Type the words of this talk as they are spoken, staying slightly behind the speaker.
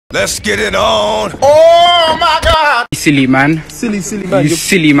Let's get it on. Oh my God! Silly man. Silly man. You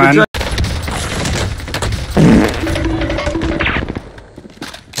silly man. Not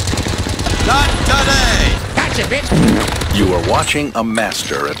today. Gotcha, bitch. You are watching a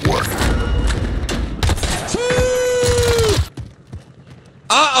master at work.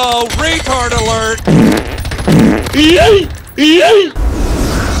 Uh-oh, retard alert.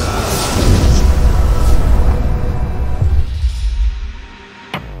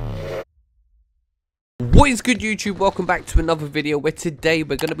 What is good, YouTube? Welcome back to another video where today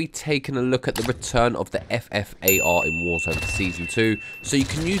we're going to be taking a look at the return of the FFAR in Warzone Season 2. So you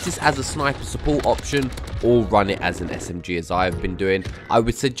can use this as a sniper support option or run it as an SMG as I have been doing. I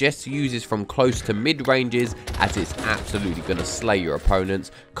would suggest to use this from close to mid ranges as it's absolutely going to slay your opponents.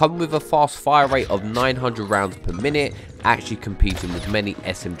 Come with a fast fire rate of 900 rounds per minute, actually competing with many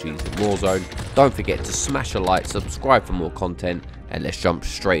SMGs in Warzone. Don't forget to smash a like, subscribe for more content, and let's jump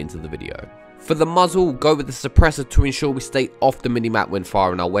straight into the video. For the muzzle, go with the suppressor to ensure we stay off the minimap when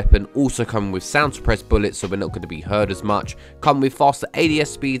firing our weapon. Also come with sound suppressed bullets so we're not going to be heard as much. Come with faster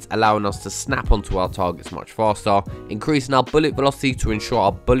ADS speeds, allowing us to snap onto our targets much faster. Increasing our bullet velocity to ensure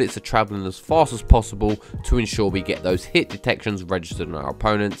our bullets are travelling as fast as possible to ensure we get those hit detections registered on our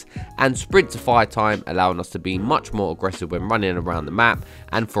opponents. And sprint to fire time, allowing us to be much more aggressive when running around the map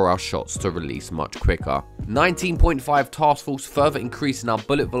and for our shots to release much quicker. 19.5 task force, further increasing our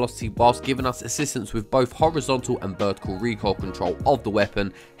bullet velocity whilst giving us assistance with both horizontal and vertical recoil control of the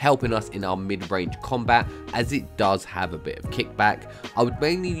weapon, helping us in our mid-range combat as it does have a bit of kickback. I would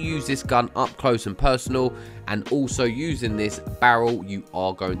mainly use this gun up close and personal, and also using this barrel you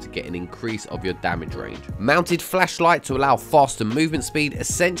are going to get an increase of your damage range. Mounted flashlight to allow faster movement speed,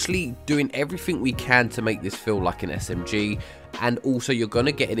 essentially doing everything we can to make this feel like an SMG, and also you're going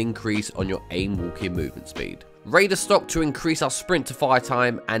to get an increase on your aim walking movement speed. Raider stock to increase our sprint to fire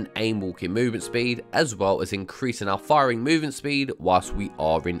time and aim walking movement speed, as well as increasing our firing movement speed whilst we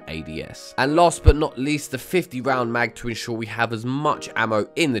are in ADS. And last but not least, the 50 round mag to ensure we have as much ammo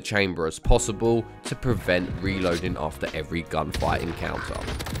in the chamber as possible to prevent reloading after every gunfight encounter.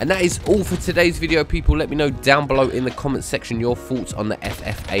 And that is all for today's video, people. Let me know down below in the comment section your thoughts on the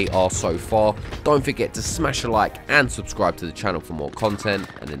FFAR so far. Don't forget to smash a like and subscribe to the channel for more content,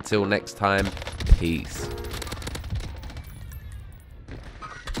 and until next time, peace.